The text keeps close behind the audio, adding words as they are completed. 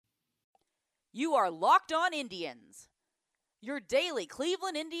You are Locked On Indians, your daily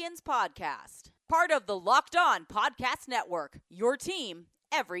Cleveland Indians podcast. Part of the Locked On Podcast Network, your team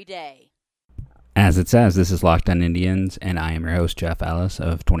every day. As it says, this is Locked On Indians, and I am your host, Jeff Ellis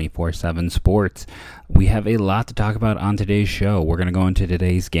of 24/7 Sports. We have a lot to talk about on today's show. We're going to go into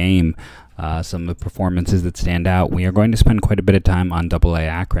today's game, some of the performances that stand out. We are going to spend quite a bit of time on AA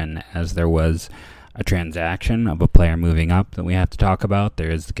Akron, as there was a transaction of a player moving up that we have to talk about.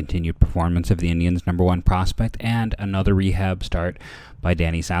 There is the continued performance of the Indians' number one prospect and another rehab start by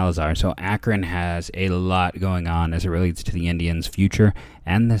Danny Salazar. So Akron has a lot going on as it relates to the Indians' future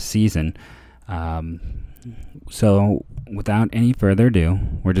and this season. So without any further ado,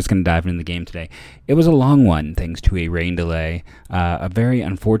 we're just going to dive into the game today. It was a long one thanks to a rain delay, a very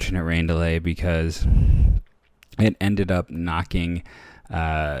unfortunate rain delay because it ended up knocking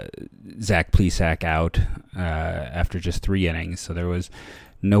Zach Plesac out after just 3 innings. So there was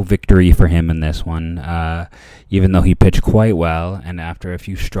no victory for him in this one, even though he pitched quite well. And after a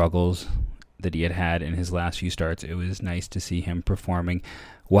few struggles that he had in his last few starts, it was nice to see him performing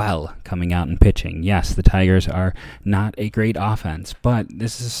well, coming out and pitching. Yes, the Tigers are not a great offense, but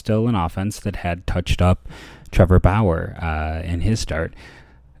this is still an offense that had touched up Trevor Bauer in his start.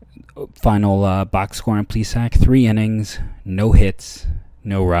 Final box score on Plesac, 3 innings, no hits,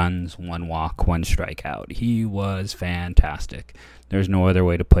 no runs, 1 walk, 1 strikeout. He was fantastic. There's no other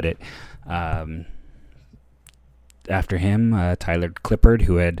way to put it. After him, Tyler Clippard,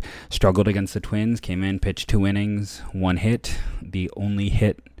 who had struggled against the Twins, came in, pitched 2 innings, 1 hit, the only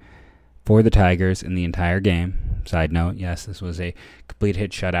hit for the Tigers in the entire game. Side note, yes, this was a complete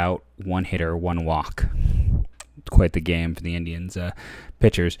hit shutout, 1 hitter, 1 walk. Quite the game for the Indians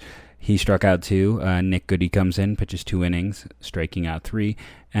pitchers. He struck out 2. Nick Goody comes in, pitches 2 innings, striking out 3.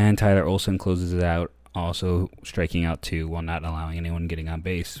 And Tyler Olson closes it out, also striking out 2 while not allowing anyone getting on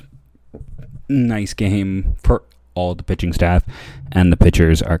base. Nice game for all the pitching staff, and the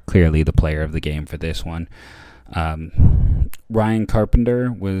pitchers are clearly the player of the game for this one. Ryan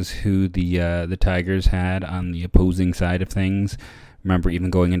Carpenter was who the Tigers had on the opposing side of things. Remember, even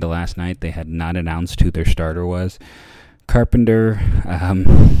going into last night, they had not announced who their starter was. Carpenter,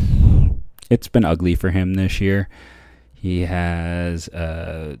 it's been ugly for him this year. He has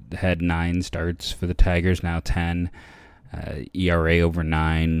had 9 starts for the Tigers, now 10. ERA over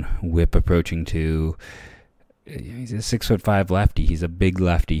 9, whip approaching 2. He's a 6'5" lefty. He's a big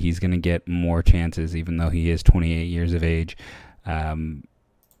lefty. He's going to get more chances, even though he is 28 years of age.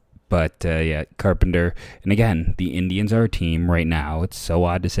 But Carpenter. And again, the Indians are a team right now. It's so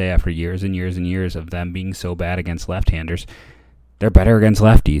odd to say after years and years and years of them being so bad against left-handers. They're better against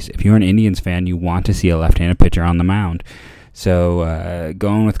lefties. If you're an Indians fan, you want to see a left-handed pitcher on the mound. So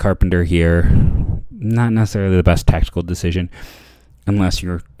going with Carpenter here, not necessarily the best tactical decision, unless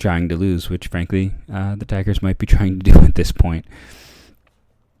you're trying to lose, which frankly the Tigers might be trying to do at this point.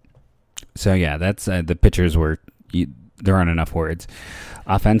 So yeah, that's the pitchers were. There aren't enough words.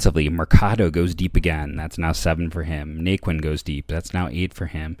 Offensively, Mercado goes deep again. That's now 7 for him. Naquin goes deep. That's now 8 for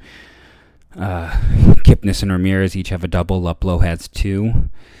him. Kipnis and Ramirez each have a double. Luplow has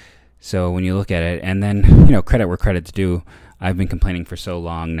 2. So when you look at it, and then, credit where credit's due. I've been complaining for so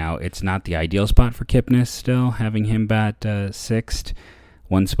long now. It's not the ideal spot for Kipnis still, having him bat 6th.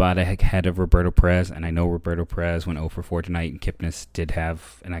 1 spot ahead of Roberto Perez, and I know Roberto Perez went 0 for 4 tonight, and Kipnis did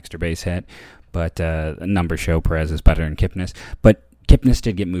have an extra base hit. But numbers show Perez is better than Kipnis. But Kipnis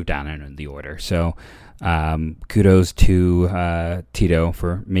did get moved down in the order. So kudos to Tito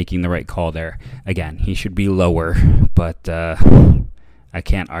for making the right call there. Again, he should be lower, but I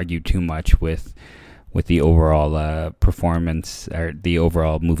can't argue too much with the overall performance or the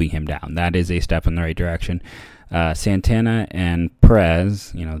overall moving him down. That is a step in the right direction. Santana and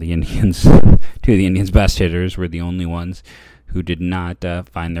Perez, the Indians, 2 of the Indians' best hitters, were the only ones who did not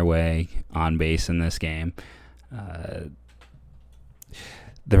find their way on base in this game.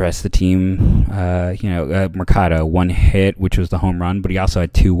 The rest of the team, Mercado, 1 hit, which was the home run, but he also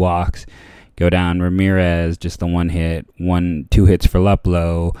had 2 walks. Go down Ramirez, just the 1 hit, 2 hits for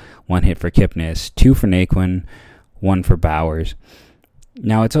Luplow, 1 hit for Kipnis, 2 for Naquin, 1 for Bowers.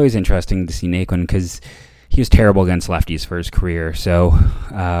 Now, it's always interesting to see Naquin because he was terrible against lefties for his career, so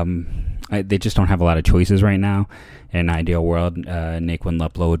they just don't have a lot of choices right now. In an ideal world, Naquin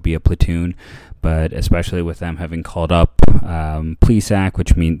Luplow would be a platoon, but especially with them having called up Plesac,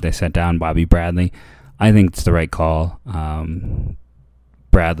 which means they set down Bobby Bradley, I think it's the right call.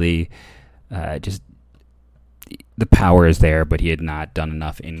 Bradley, the power is there, but he had not done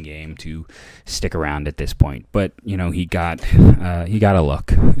enough in game to stick around at this point. But he got a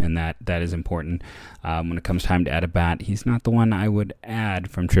look, and that is important. When it comes time to add a bat, he's not the one I would add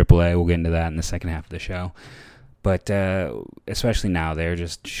from AAA. We'll get into that in the second half of the show. But especially now, they're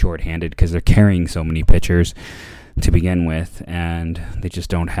just shorthanded because they're carrying so many pitchers to begin with, and they just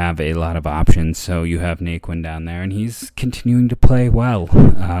don't have a lot of options. So you have Naquin down there, and he's continuing to play well.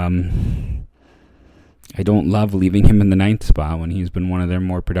 I don't love leaving him in the 9th spot when he's been one of their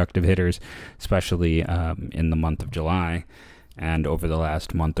more productive hitters, especially in the month of July and over the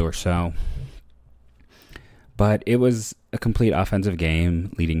last month or so. But it was a complete offensive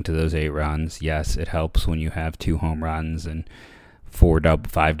game leading to those 8 runs. Yes, it helps when you have 2 home runs and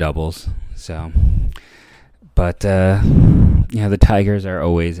 5 doubles. So, but the Tigers are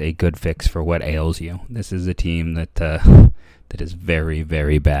always a good fix for what ails you. This is a team that is very,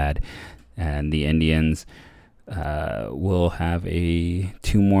 very bad. And the Indians will have 2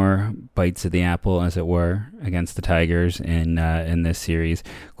 more bites of the apple, as it were, against the Tigers in this series.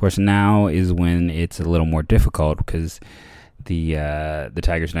 Of course, now is when it's a little more difficult because the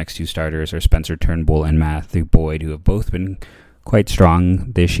Tigers' next 2 starters are Spencer Turnbull and Matthew Boyd, who have both been quite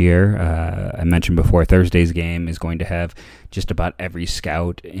strong this year. I mentioned before, Thursday's game is going to have just about every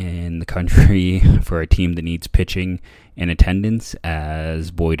scout in the country for a team that needs pitching in attendance,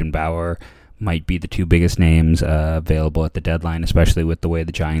 as Boyd and Bauer might be the 2 biggest names available at the deadline, especially with the way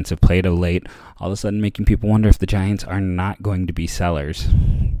the Giants have played of late, all of a sudden making people wonder if the Giants are not going to be sellers.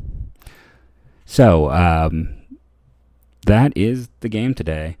 So, that is the game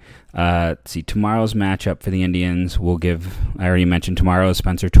today. Let's see, tomorrow's matchup for the Indians will give, I already mentioned tomorrow is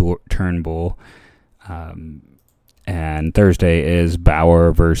Spencer Turnbull, and Thursday is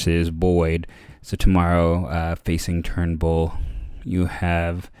Bauer versus Boyd. So tomorrow, facing Turnbull, you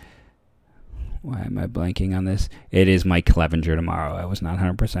have, why am I blanking on this? It is Mike Clevenger tomorrow. I was not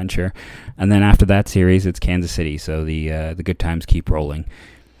 100% sure. And then after that series, it's Kansas City, so the good times keep rolling.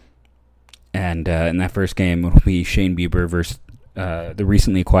 And in that first game, it'll be Shane Bieber versus the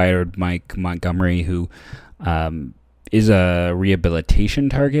recently acquired Mike Montgomery, who is a rehabilitation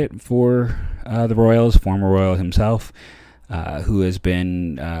target for the Royals, former Royal himself, who has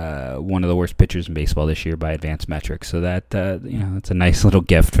been one of the worst pitchers in baseball this year by advanced metrics. So that it's a nice little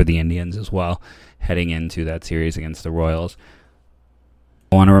gift for the Indians as well, heading into that series against the Royals.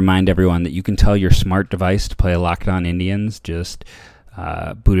 I want to remind everyone that you can tell your smart device to play Locked On Indians. Just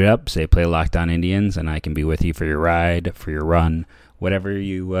boot it up, say play Locked On Indians, and I can be with you for your ride, for your run, whatever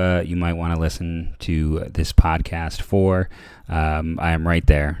you might want to listen to this podcast for. I am right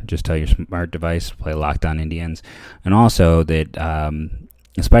there. Just tell your smart device, play Locked On Indians. And also that,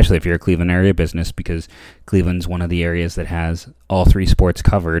 especially if you're a Cleveland area business, because Cleveland's one of the areas that has all 3 sports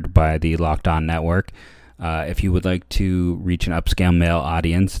covered by the Locked On network. If you would like to reach an upscale male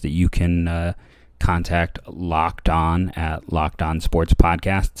audience, that you can contact Locked On at Locked On Sports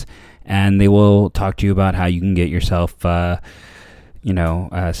Podcasts, and they will talk to you about how you can get yourself some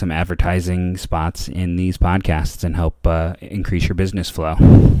advertising spots in these podcasts and help increase your business flow.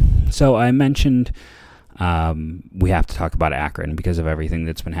 So I mentioned we have to talk about Akron because of everything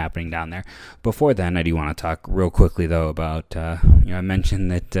that's been happening down there. Before then, I do want to talk real quickly, though, about, I mentioned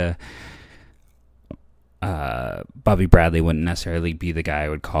that Bobby Bradley wouldn't necessarily be the guy I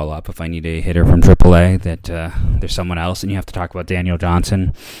would call up if I need a hitter from AAA, that there's someone else, and you have to talk about Daniel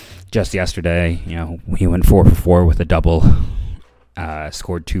Johnson. Just yesterday, he went 4 for 4 with a double,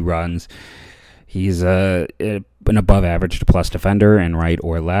 scored 2 runs. He's an above average to plus defender in right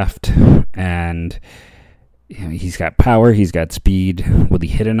or left, and he's got power, he's got speed. Will he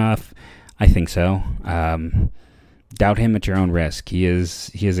hit enough? I think so. Doubt him at your own risk. He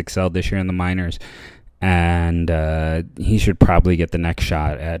has excelled this year in the minors, and he should probably get the next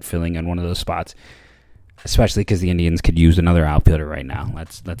shot at filling in one of those spots, especially because the Indians could use another outfielder right now.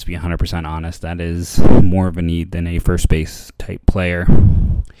 Let's be 100% honest. That is more of a need than a first base type player.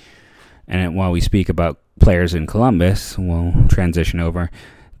 And while we speak about players in Columbus, we'll transition over.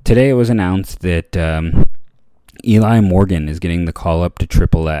 Today it was announced that Eli Morgan is getting the call up to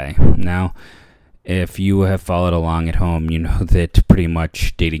AAA. Now, if you have followed along at home, you know that pretty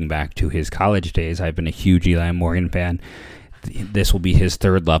much dating back to his college days, I've been a huge Eli Morgan fan. This will be his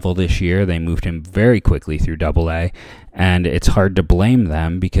 3rd level this year. They moved him very quickly through AA, and it's hard to blame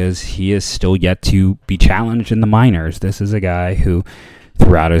them because he is still yet to be challenged in the minors. This is a guy who,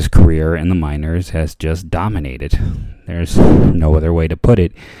 throughout his career in the minors, has just dominated. There's no other way to put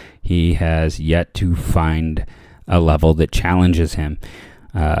it. He has yet to find a level that challenges him.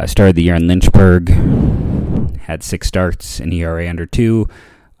 Started the year in Lynchburg, had 6 starts, an ERA under 2,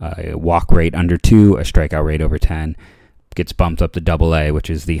 a walk rate under 2, a strikeout rate over 10. Gets bumped up to AA, which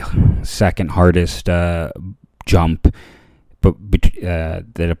is the second hardest jump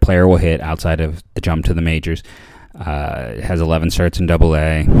that a player will hit outside of the jump to the majors. Has 11 starts in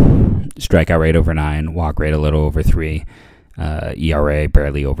AA, strikeout rate over 9, walk rate a little over 3, ERA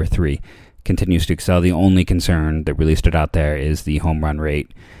barely over 3. Continues to excel. The only concern that really stood out there is the home run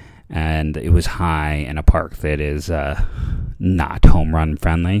rate, and it was high in a park that is not home run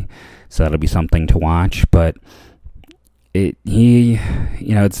friendly, so that'll be something to watch. But it's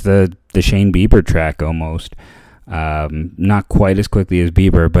the Shane Bieber track almost. Not quite as quickly as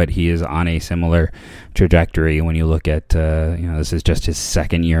Bieber, but he is on a similar trajectory. When you look at, this is just his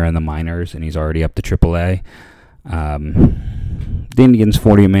second year in the minors, and he's already up to AAA. The Indians'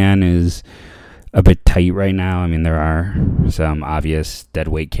 40-man is a bit tight right now. I mean, there are some obvious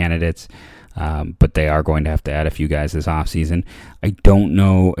deadweight candidates, but they are going to have to add a few guys this offseason. I don't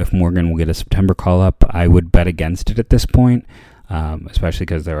know if Morgan will get a September call-up. I would bet against it at this point, especially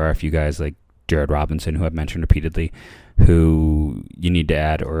because there are a few guys like Jared Robinson, who I've mentioned repeatedly, who you need to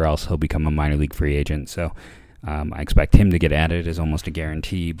add or else he'll become a minor league free agent. So I expect him to get added as almost a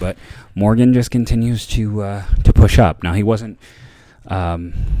guarantee. But Morgan just continues to push up. Now, he wasn't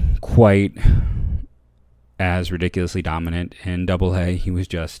quite as ridiculously dominant in AA. He was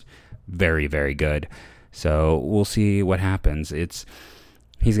just very, very good. So we'll see what happens.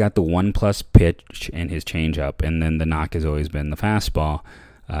 He's got the 1+ pitch in his changeup, and then the knock has always been the fastball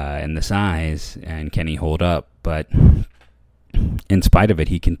and the size, and can he hold up? But in spite of it,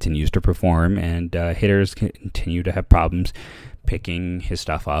 he continues to perform, and hitters continue to have problems picking his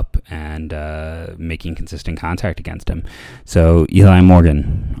stuff up and making consistent contact against him. So Eli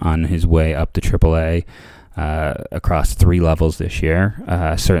Morgan on his way up to AAA across 3 levels this year.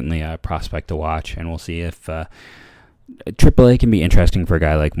 Certainly a prospect to watch, and we'll see if AAA can be interesting for a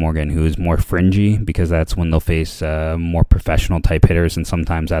guy like Morgan, who is more fringy, because that's when they'll face more professional type hitters, and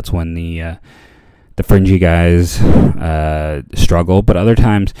sometimes that's when the fringy guys struggle. But other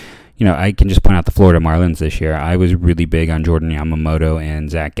times, I can just point out the Florida Marlins this year. I was really big on Jordan Yamamoto and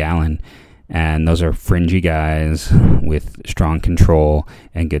Zach Gallen, and those are fringy guys with strong control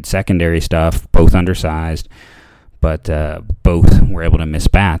and good secondary stuff, both undersized, but both were able to miss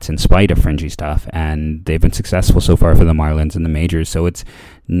bats in spite of fringy stuff, and they've been successful so far for the Marlins in the majors. So it's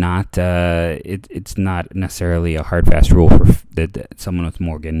not it's not necessarily a hard fast rule that someone with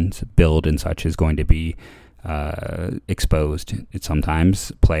Morgan's build and such is going to be exposed.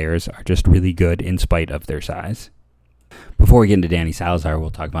 Sometimes players are just really good in spite of their size. Before we get into Danny Salazar,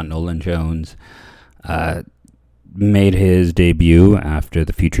 we'll talk about Nolan Jones. Made his debut after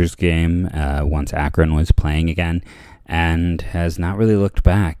the Futures game once Akron was playing again, and has not really looked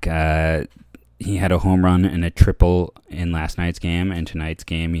back. He had a home run and a triple in last night's game, and tonight's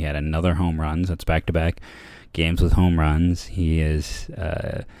game he had another home run, so it's back-to-back games with home runs. He is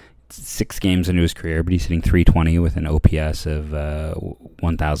 6 games into his career, but he's hitting .320 with an OPS of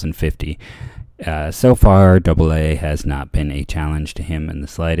 1,050. So far, AA has not been a challenge to him in the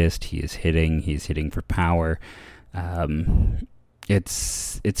slightest. He's hitting for power.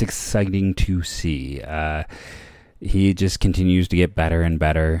 It's exciting to see. He just continues to get better and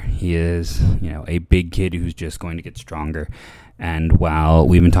better. He is, a big kid who's just going to get stronger. And while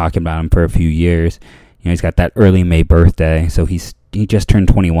we've been talking about him for a few years, he's got that early May birthday, so he just turned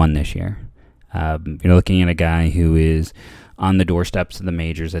 21 this year. You're looking at a guy who is on the doorsteps of the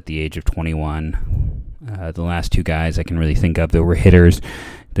majors at the age of 21. The last 2 guys I can really think of that were hitters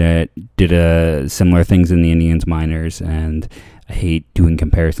that did similar things in the Indians minors, and I hate doing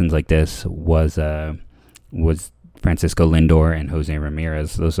comparisons like this, was Francisco Lindor and Jose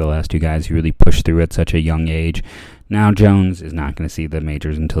Ramirez. Those are the last 2 guys who really pushed through at such a young age. Now Jones is not going to see the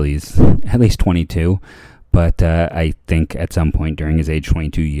majors until he's at least 22, but I think at some point during his age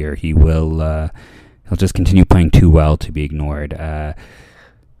 22 year, he'll just continue playing too well to be ignored.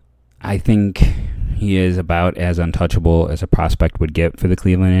 I think he is about as untouchable as a prospect would get for the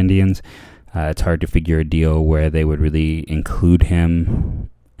Cleveland Indians. It's hard to figure a deal where they would really include him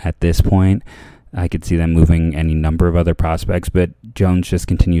at this point. I could see them moving any number of other prospects, but Jones just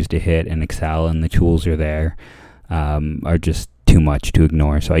continues to hit and excel, and the tools are there, are just too much to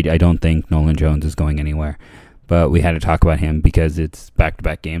ignore. So I don't think Nolan Jones is going anywhere. But we had to talk about him because it's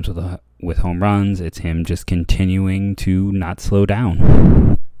back-to-back games with home runs. It's him just continuing to not slow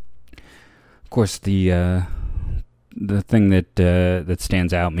down. Of course, the thing that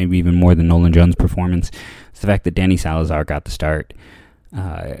stands out, maybe even more than Nolan Jones' performance, is the fact that Danny Salazar got the start.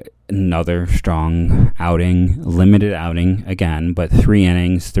 Another strong outing, limited outing again, but 3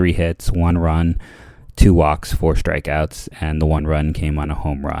 innings, 3 hits, 1 run, 2 walks, 4 strikeouts, and the 1 run came on a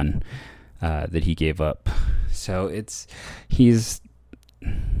home run that he gave up. So he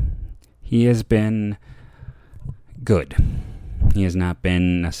has been good. He has not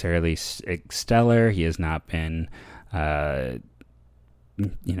been necessarily stellar. He has not been, a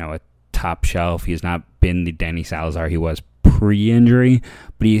top shelf. He has not been the Danny Salazar he was pre-injury,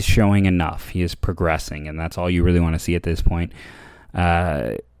 but he's showing enough. He is progressing, and that's all you really want to see at this point.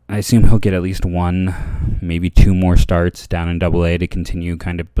 I assume he'll get at least 1, maybe 2 more starts down in AA to continue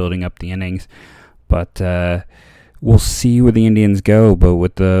kind of building up the innings. But we'll see where the Indians go. But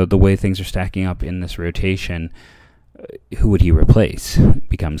with the way things are stacking up in this rotation, who would he replace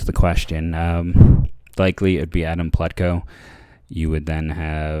becomes the question. Likely it would be Adam Plutko. You would then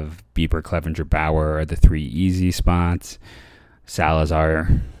have Bieber, Clevenger, Bauer are the 3 easy spots. Salazar,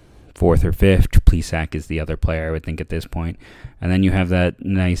 4th or 5th. Plesac is the other player, I would think, at this point. And then you have that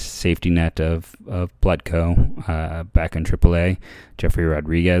nice safety net of Plutko back in AAA. Jeffrey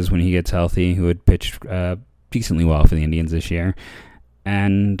Rodriguez, when he gets healthy, who had pitched decently well for the Indians this year.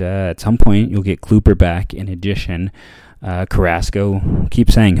 And at some point, you'll get Kluber back in addition. Carrasco, keep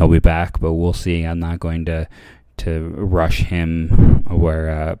saying he'll be back, but we'll see. I'm not going to rush him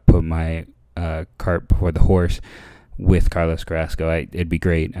or put my cart before the horse with Carlos Carrasco. It'd be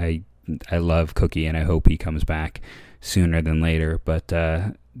great. I love Cookie, and I hope he comes back sooner than later. But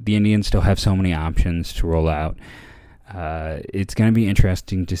the Indians still have so many options to roll out. It's going to be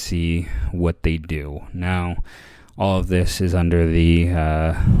interesting to see what they do. Now, all of this is under the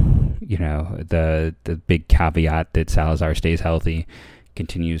big caveat that Salazar stays healthy,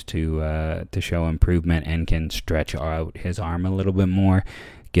 continues to show improvement, and can stretch out his arm a little bit more,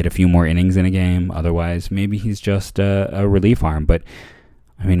 get a few more innings in a game. Otherwise, maybe he's just a relief arm. But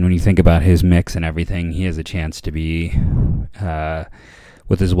I mean, when you think about his mix and everything, he has a chance to be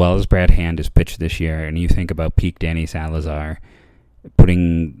with as well as Brad Hand has pitched this year. And you think about peak Danny Salazar,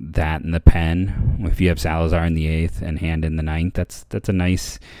 putting that in the pen. If you have Salazar in the 8th and Hand in the 9th, that's a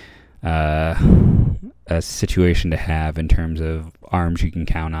nice a situation to have in terms of arms you can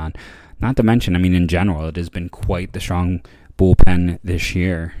count on. Not to mention, I mean, in general, it has been quite the strong bullpen this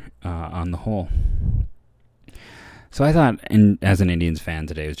year on the whole. So I thought, as an Indians fan,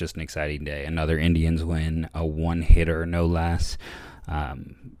 today was just an exciting day. Another Indians win, a 1-hitter, no less.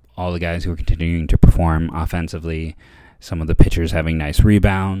 All the guys who are continuing to perform offensively, some of the pitchers having nice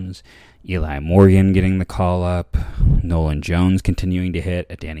rebounds, Eli Morgan getting the call up, Nolan Jones continuing to hit,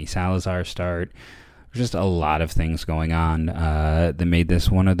 a Danny Salazar start. Just a lot of things going on that made this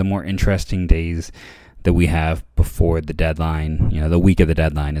one of the more interesting days that we have before the deadline. The week of the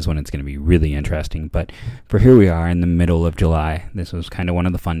deadline is when it's going to be really interesting. But for here we are in the middle of July. This was kind of one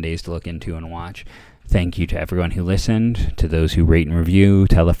of the fun days to look into and watch. Thank you to everyone who listened, to those who rate and review,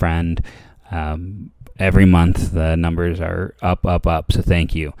 tell a friend. Every month the numbers are up. So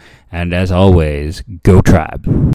thank you. And as always, go Tribe.